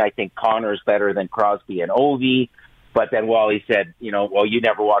saying, I think Connor's better than Crosby and Ovi. But then Wally said, you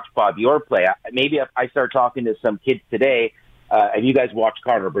never watched Bobby Orr play. Maybe if I start talking to some kids today, have you guys watched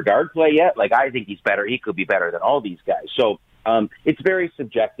Connor Bedard play yet? I think he's better. He could be better than all these guys. So it's very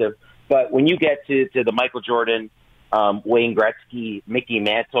subjective. But when you get to the Michael Jordan, Wayne Gretzky, Mickey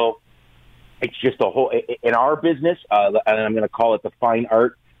Mantle, it's just a whole, in our business, and I'm going to call it the fine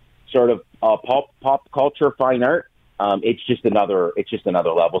art, sort of pop culture fine art. It's just another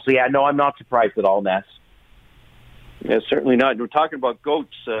level. So yeah, no, I'm not surprised at all, Ness. Yeah, certainly not. We're talking about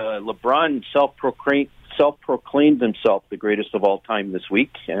GOATs. LeBron self-proclaimed himself the greatest of all time this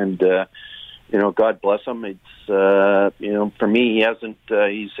week, and God bless him. It's for me, he hasn't.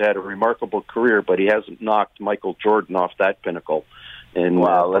 He's had a remarkable career, but he hasn't knocked Michael Jordan off that pinnacle. And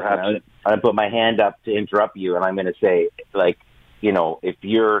listen, I put my hand up to interrupt you, and I'm going to say, if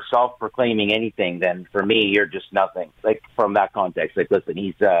you're self-proclaiming anything, then for me, you're just nothing. From that context, listen,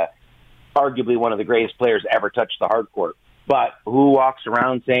 he's arguably one of the greatest players to ever touch the hard court. But who walks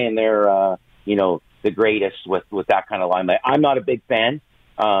around saying they're, the greatest with that kind of limelight? I'm not a big fan.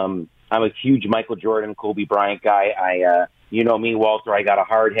 I'm a huge Michael Jordan, Kobe Bryant guy. Me, Walter, I got a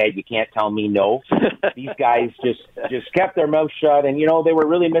hard head. You can't tell me no. These guys just kept their mouth shut, and, they were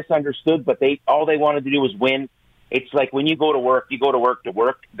really misunderstood, but all they wanted to do was win. It's like when you go to work, you go to work to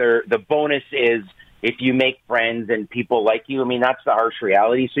work. The bonus is if you make friends and people like you. I mean, that's the harsh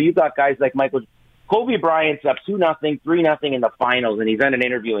reality. So you've got guys like Kobe Bryant's up 2-0, 3-0 in the finals, and he's done an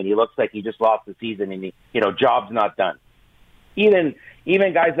interview, and he looks like he just lost the season, and job's not done. Even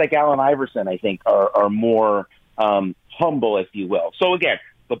guys like Allen Iverson, I think, are more humble, if you will. So again,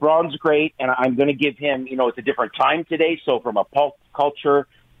 LeBron's great, and I'm going to give him, it's a different time today. So from a pulp culture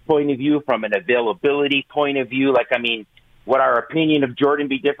point of view, from an availability point of view, would our opinion of Jordan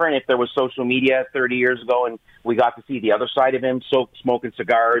be different if there was social media 30 years ago and we got to see the other side of him, smoking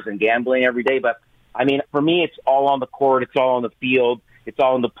cigars and gambling every day? But, for me, it's all on the court. It's all on the field. It's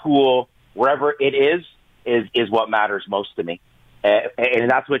all in the pool. Wherever it is what matters most to me. And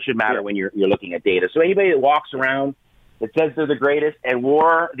that's what should matter when you're looking at data. So anybody that walks around that says they're the greatest and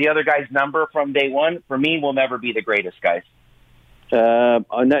wore the other guy's number from day one, for me, will never be the greatest, guys.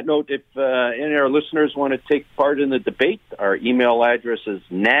 On that note, if any of our listeners want to take part in the debate, our email address is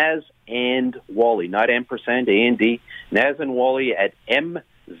nazandwally, not ampersand, A-N-D, nazandwally at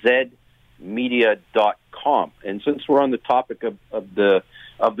mzmedia.com. And since we're on the topic of the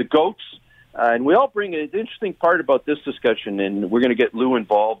GOATs, and we all bring an interesting part about this discussion, and we're going to get Lou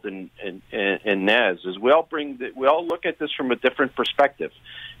involved and Naz, is we all look at this from a different perspective.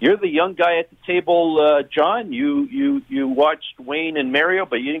 You're the young guy at the table, John. You watched Wayne and Mario,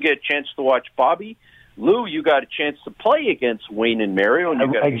 but you didn't get a chance to watch Bobby. Lou, you got a chance to play against Wayne and Mario. And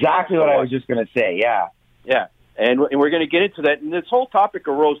you got exactly what I was just going to say. Yeah. And we're going to get into that. And this whole topic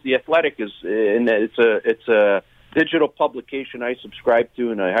arose. The Athletic it's a digital publication I subscribe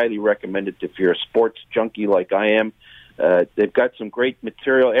to, and I highly recommend it if you're a sports junkie like I am. They've got some great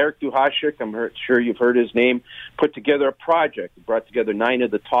material. Eric Duhashik, sure you've heard his name, put together a project. He brought together 9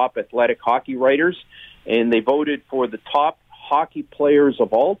 of the top Athletic hockey writers, and they voted for the top hockey players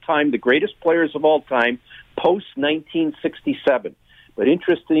of all time, the greatest players of all time, post-1967. But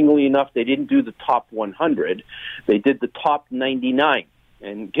interestingly enough, they didn't do the top 100. They did the top 99.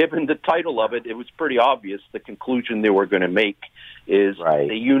 And given the title of it, it was pretty obvious the conclusion they were going to make is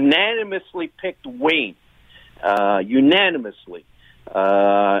they unanimously picked Wayne. Unanimously.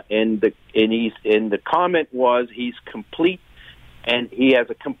 And the comment was he's complete. and he has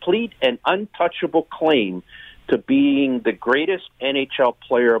a complete and untouchable claim to being the greatest NHL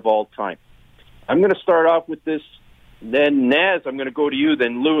player of all time. I'm going to start off with this. Then, Naz, I'm going to go to you,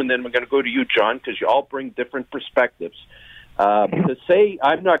 then Lou, and then we're going to go to you, John, because you all bring different perspectives. To say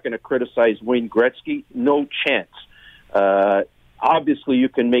I'm not going to criticize Wayne Gretzky, no chance. Obviously, you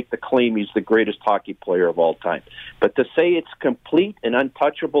can make the claim he's the greatest hockey player of all time. But to say it's complete and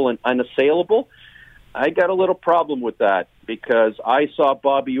untouchable and unassailable, I got a little problem with that because I saw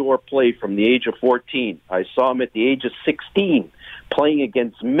Bobby Orr play from the age of 14. I saw him at the age of 16 playing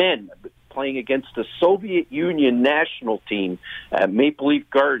against men, playing against the Soviet Union national team at Maple Leaf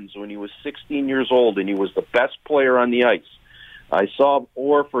Gardens when he was 16 years old, and he was the best player on the ice. I saw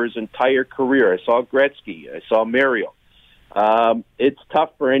Orr for his entire career. I saw Gretzky. I saw Mario. It's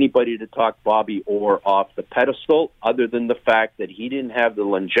tough for anybody to talk Bobby Orr off the pedestal other than the fact that he didn't have the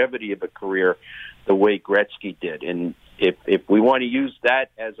longevity of a career the way Gretzky did. And if we want to use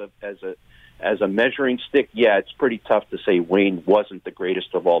that as a measuring stick, yeah, it's pretty tough to say Wayne wasn't the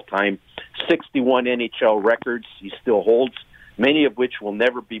greatest of all time. 61 NHL records he still holds, many of which will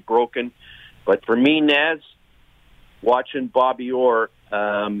never be broken. But for me, Naz, watching Bobby Orr,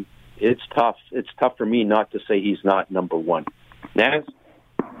 it's tough. It's tough for me not to say he's not number one. Naz?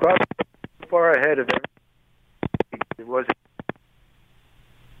 Bobby far ahead of everything. It was.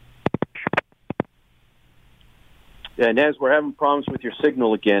 Yeah, Naz, we're having problems with your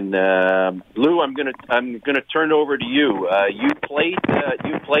signal again. Lou, I'm gonna turn over to you. You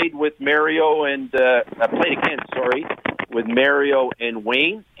played with Mario and played again. Sorry, with Mario and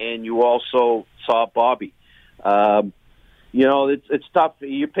Wayne, and you also saw Bobby. It's tough.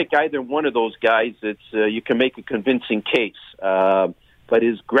 You pick either one of those guys. You can make a convincing case. But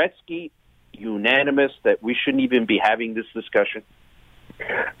is Gretzky unanimous that we shouldn't even be having this discussion?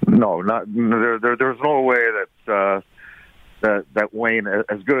 No, not there's no way that Wayne,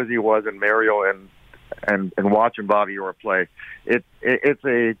 as good as he was in Mario and watching Bobby Orr play, it's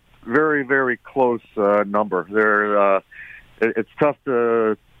a very, very close number. It's tough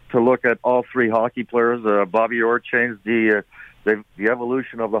to look at all three hockey players. Bobby Orr changed the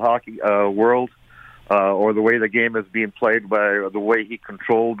evolution of the hockey world, or the way the game is being played by the way he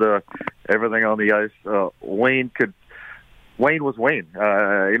controlled everything on the ice. Wayne was Wayne.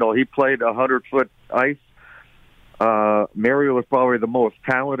 He played 100-foot ice. Mario was probably the most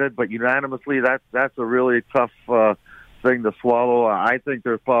talented, but unanimously, that's a really tough thing to swallow. I think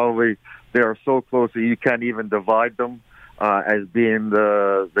they are so close that you can't even divide them as being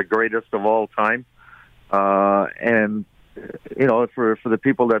the greatest of all time. And for the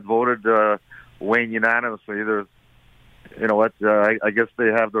people that voted Wayne unanimously, there's I guess they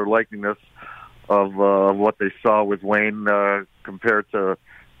have their likeness of what they saw with Wayne compared to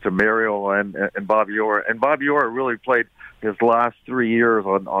Mario and Bobby Orr. And Bobby Orr really played his last 3 years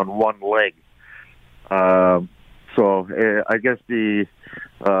on one leg. So I guess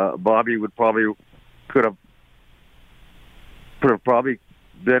Bobby could have probably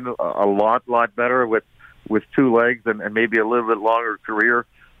been a lot better with two legs and maybe a little bit longer career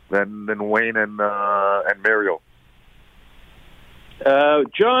than Wayne and Mario.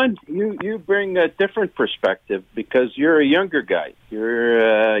 John, you bring a different perspective because you're a younger guy.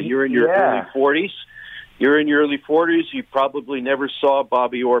 You're in your early 40s. You're in your early 40s. You probably never saw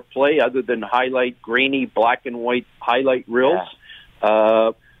Bobby Orr play other than grainy black and white highlight reels.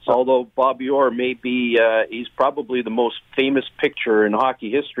 Yeah. Although Bobby Orr may be, he's probably the most famous picture in hockey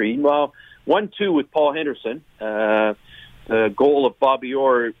history. Well, 1-2 with Paul Henderson. The goal of Bobby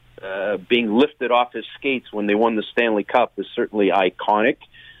Orr being lifted off his skates when they won the Stanley Cup is certainly iconic.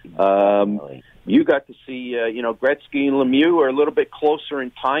 You got to see, Gretzky and Lemieux are a little bit closer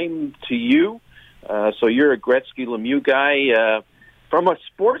in time to you. So you're a Gretzky Lemieux guy. From a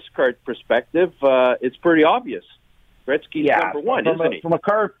sports card perspective, it's pretty obvious. Gretzky's number one, isn't he? From a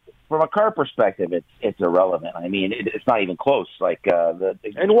car perspective, it's irrelevant. I mean, it's not even close.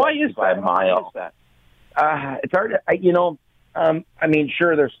 And why is that? Why is that? It's hard.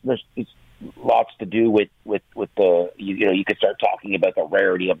 Sure, there's lots to do with the you could start talking about the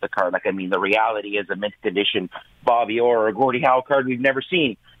rarity of the card. The reality is a mint condition Bobby Orr or Gordie Howe card we've never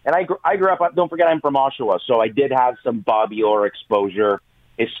seen. And I grew up. Don't forget, I'm from Oshawa, so I did have some Bobby Orr exposure,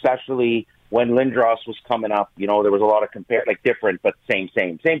 especially when Lindros was coming up. There was a lot of different but same,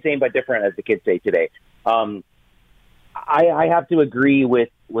 but different, as the kids say today. I have to agree with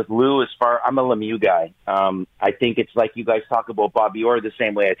Lou as far. I'm a Lemieux guy. I think it's like you guys talk about Bobby Orr the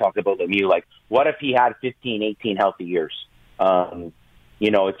same way I talk about Lemieux. What if he had 15, 18 healthy years?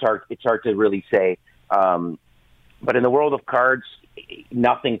 It's hard to really say. But in the world of cards,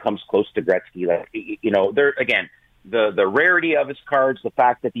 nothing comes close to Gretzky. the rarity of his cards, the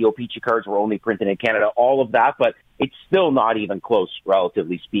fact that the O-Pee-Chee cards were only printed in Canada, all of that, but it's still not even close,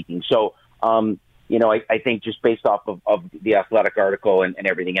 relatively speaking. So, I think just based off of the Athletic article and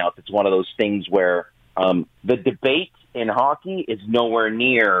everything else, it's one of those things where the debate in hockey is nowhere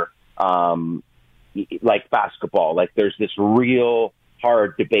near like basketball. Like there's this real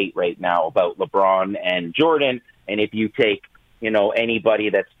hard debate right now about LeBron and Jordan, and if you take anybody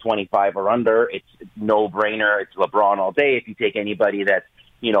that's 25 or under, it's no brainer. It's LeBron all day. If you take anybody that's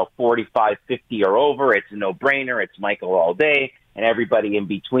 45, 50 or over, it's a no brainer. It's Michael all day. And everybody in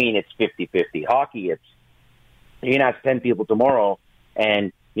between, it's 50-50. Hockey, you can ask 10 people tomorrow,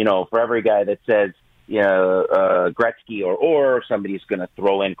 and, for every guy that says, Gretzky or somebody's going to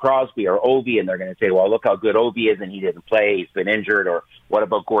throw in Crosby or Ovi, and they're going to say, well, look how good Ovi is, and he didn't play, he's been injured. Or what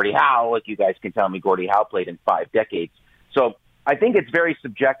about Gordie Howe? Like, you guys can tell me Gordie Howe played in 5 decades. So I think it's very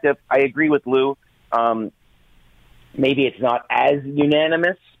subjective. I agree with Lou. Maybe it's not as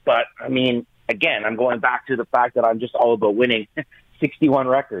unanimous, but, I mean, again, I'm going back to the fact that I'm just all about winning. 61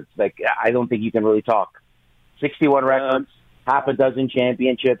 records. Like, I don't think you can really talk. 61 records, half a dozen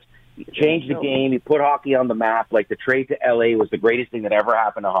championships. You changed the game. You put hockey on the map. Like, the trade to LA was the greatest thing that ever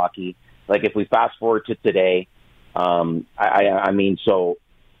happened to hockey. Like, if we fast forward to today, I mean, so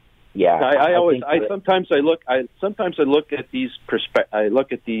yeah. Sometimes I look at these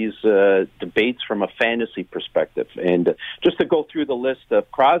debates from a fantasy perspective, and just to go through the list of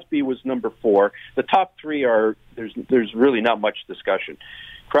Crosby was number 4. The top 3 are there's really not much discussion.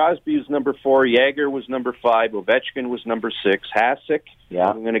 Crosby was number 4. Jagr was number 5. Ovechkin was number 6. Hasek,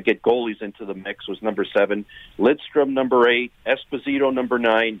 I'm going to get goalies into the mix, was number 7. Lidstrom number 8. Esposito number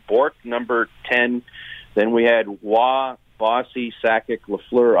 9. Bork number 10. Then we had Waugh, Bossy, Sakic,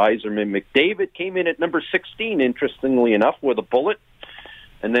 Lafleur, Yzerman. McDavid came in at number 16, interestingly enough, with a bullet.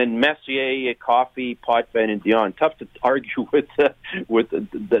 And then Messier, Coffey, Potvin, and Dion. Tough to argue with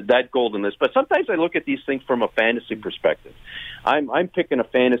that golden list. But sometimes I look at these things from a fantasy perspective. I'm picking a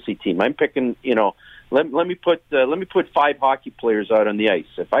fantasy team. I'm picking, let me put 5 hockey players out on the ice.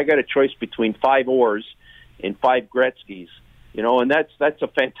 If I got a choice between 5 Orrs and 5 Gretzkys, and that's a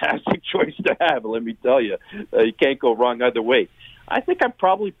fantastic choice to have. Let me tell you, you can't go wrong either way. I think I'm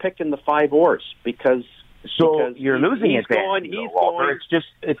probably picking the 5 Orrs because you're losing it. Walter.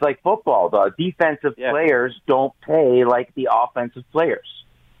 It's like football. The defensive players don't pay like the offensive players.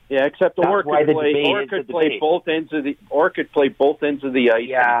 Yeah, except Orr could play both ends of the ice.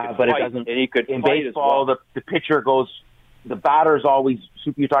 Yeah, but it doesn't. And he could in baseball, the pitcher goes. The batter's always.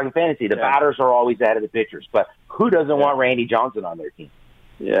 You're talking fantasy. The batters are always ahead of the pitchers. But who doesn't want Randy Johnson on their team?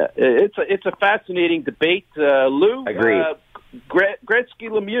 Yeah, it's a fascinating debate. Lou, agreed. Gretzky,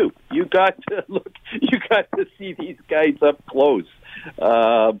 Lemieux. You got to see these guys up close.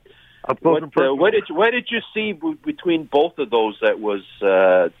 What did you see between both of those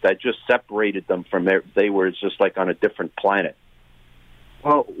that just separated them from there? They were just like on a different planet.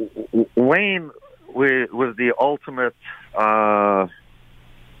 Well, Wayne was the ultimate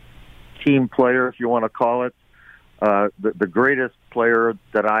team player, if you want to call it. The greatest player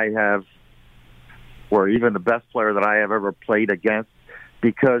that I have, or even the best player that I have ever played against,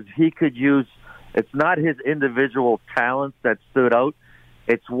 because he could use, it's not his individual talents that stood out,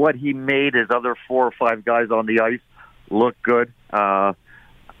 it's what he made his other 4 or 5 guys on the ice look good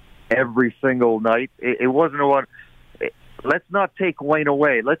every single night. It wasn't one, let's not take Wayne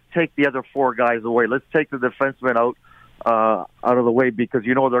away, let's take the other 4 guys away, let's take the defenseman out of the way, because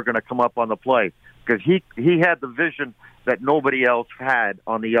they're going to come up on the play. Because he had the vision that nobody else had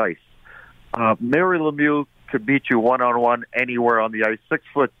on the ice. Mary Lemieux could beat you one-on-one anywhere on the ice.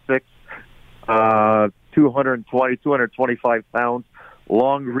 6'6", 220, 225 pounds,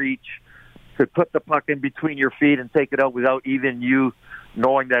 long reach, could put the puck in between your feet and take it out without even you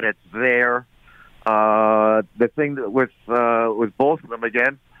knowing that it's there. The thing that with both of them,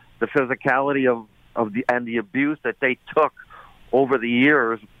 again, the physicality of the abuse that they took over the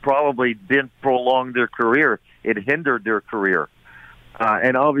years probably didn't prolong their career. It hindered their career.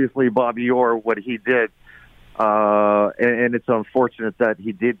 And obviously Bobby Orr, what he did, and it's unfortunate that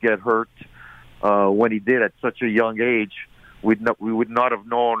he did get hurt when he did at such a young age. We would not have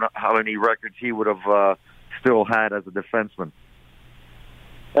known how many records he would have still had as a defenseman.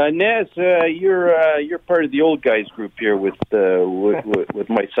 Naz, you're part of the old guys group here with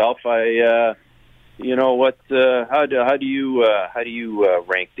myself. How do you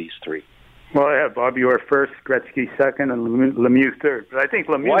rank these 3? Well, I have Bobby Orr first, Gretzky second, and Lemieux third. But I think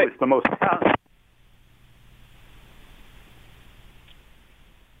Lemieux is the most talented.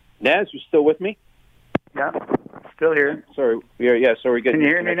 Naz, you still with me? Yeah, still here. Sorry. Sorry, we got. Can you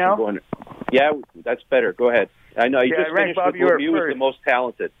hear me now? Yeah, that's better. Go ahead. I know. You Yeah, just I ranked finished with Bobby Orr Lemieux was first. the most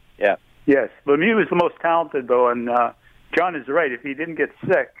talented. Yeah. Yes, Lemieux is the most talented, though, and John is right. If he didn't get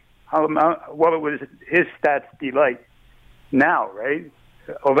sick, what would his stats be like now, right?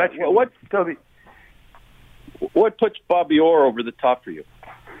 Ovechkin. What puts Bobby Orr over the top for you?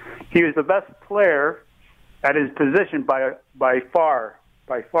 He was the best player at his position by far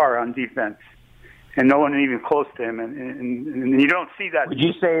on defense, and no one even close to him. And you don't see that. Would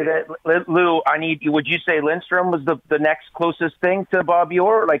you say that, Lou? Would you say Lindstrom was the next closest thing to Bobby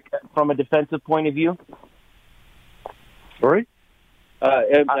Orr, like from a defensive point of view? Sorry.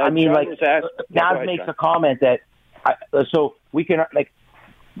 I mean, like Naz makes a comment that so we can like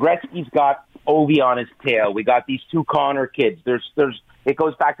Gretzky's got Ovi on his tail. We got these two Connor kids. There's. It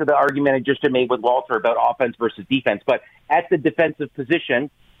goes back to the argument I just made with Walter about offense versus defense. But at the defensive position,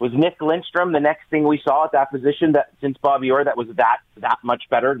 was Nick Lindstrom the next thing we saw at that position that since Bobby Orr that was that much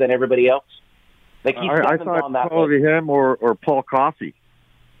better than everybody else? Like I thought probably him or Paul Coffey.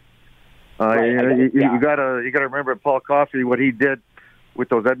 You gotta remember Paul Coffey, what he did with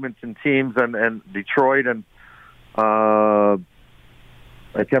those Edmonton teams and Detroit and I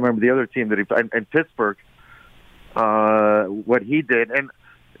can't remember the other team that and Pittsburgh. What he did. And,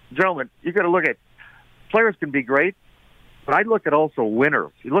 gentlemen, you got to look at players can be great, but I look at also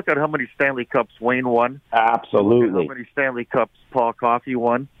winners. You look at how many Stanley Cups Wayne won. Absolutely. How many Stanley Cups Paul Coffey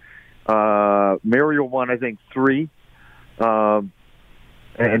won. Mario won, I think, 3.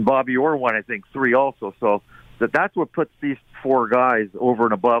 And Bobby Orr won, I think, 3 also. So that's what puts these 4 guys over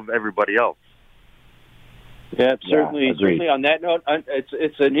and above everybody else. Yeah, certainly. On that note,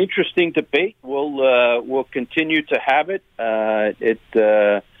 it's an interesting debate. We'll continue to have it.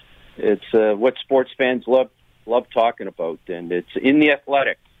 It's what sports fans love talking about, and it's in The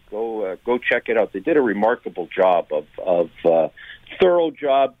Athletic. Go check it out. They did a remarkable job of thorough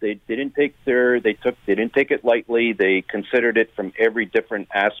job. They didn't take it lightly. They considered it from every different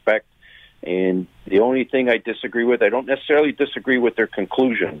aspect. And the only thing I disagree with, I don't necessarily disagree with their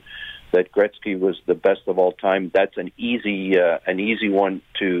conclusion that Gretzky was the best of all time. That's an easy one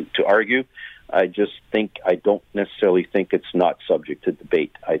to argue. I don't necessarily think it's not subject to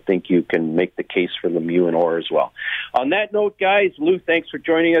debate. I think you can make the case for Lemieux and Orr as well. On that note, guys, Lou, thanks for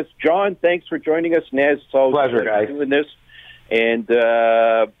joining us. John, thanks for joining us. Naz, it's always pleasure, guys, doing this. And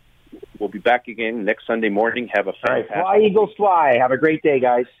we'll be back again next Sunday morning. Have a fantastic Fly, Eagles, fly. Have a great day,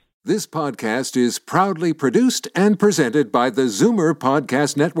 guys. This podcast is proudly produced and presented by the Zoomer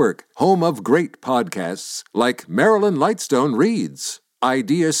Podcast Network, home of great podcasts like Marilyn Lightstone Reads,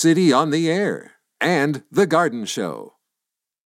 Idea City on the Air, and The Garden Show.